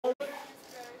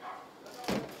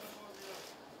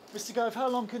Mr Gove, how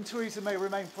long can Theresa May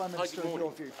remain Prime Minister in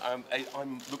your view?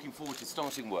 I'm looking forward to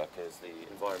starting work as the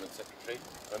Environment Secretary.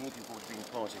 I'm looking forward to being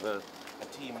part of a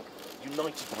team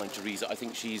united behind Theresa. I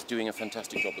think she's doing a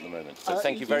fantastic job at the moment. So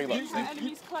thank you very much. Are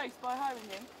enemies close by hiring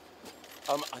him?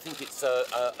 I think it's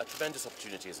a tremendous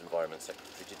opportunity as Environment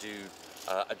Secretary to do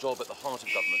a job at the heart of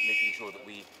government, making sure that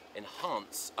we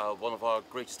enhance one of our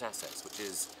greatest assets, which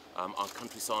is our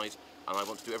countryside, and I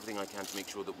want to do everything I can to make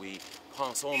sure that we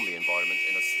pass on the environment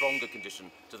in a stronger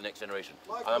condition to the next generation.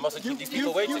 And I mustn't keep these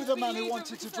people waiting. You were the man who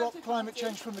wanted to drop climate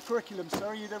change from the curriculum, so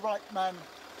are you the right man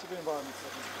to be Environment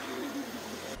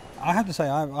Secretary? I have to say,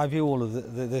 I view all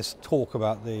of this talk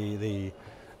about the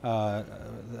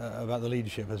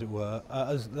leadership, as it were,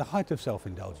 as the height of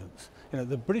self-indulgence. You know,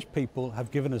 the British people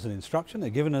have given us an instruction,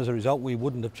 they've given us a result we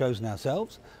wouldn't have chosen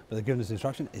ourselves, but they've given us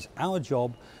instruction. It's our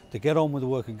job to get on with the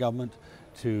work of government,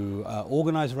 to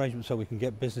organise arrangements so we can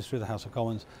get business through the House of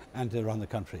Commons and to run the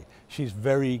country. She's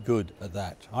very good at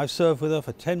that. I've served with her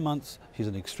for 10 months. She's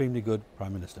an extremely good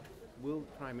Prime Minister. Will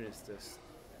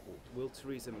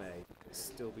Theresa May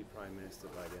still be Prime Minister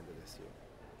by the end of this year?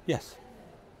 Yes.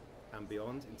 And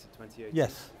beyond, into 2018?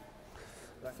 Yes.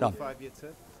 That for a 5-year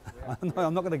term? No,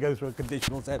 I'm not going to go through a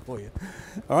conditional set for you.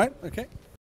 All right? Okay.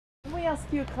 Can we ask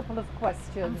you a couple of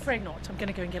questions? I'm afraid not. I'm going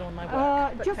to go and get on my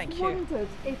work. But just thank you. wondered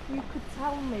if you could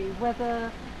tell me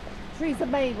whether Theresa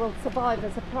May will survive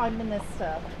as a Prime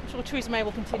Minister. I'm sure Theresa May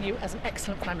will continue as an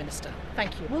excellent Prime Minister.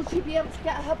 Thank you. Will she be able to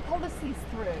get her policies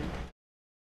through?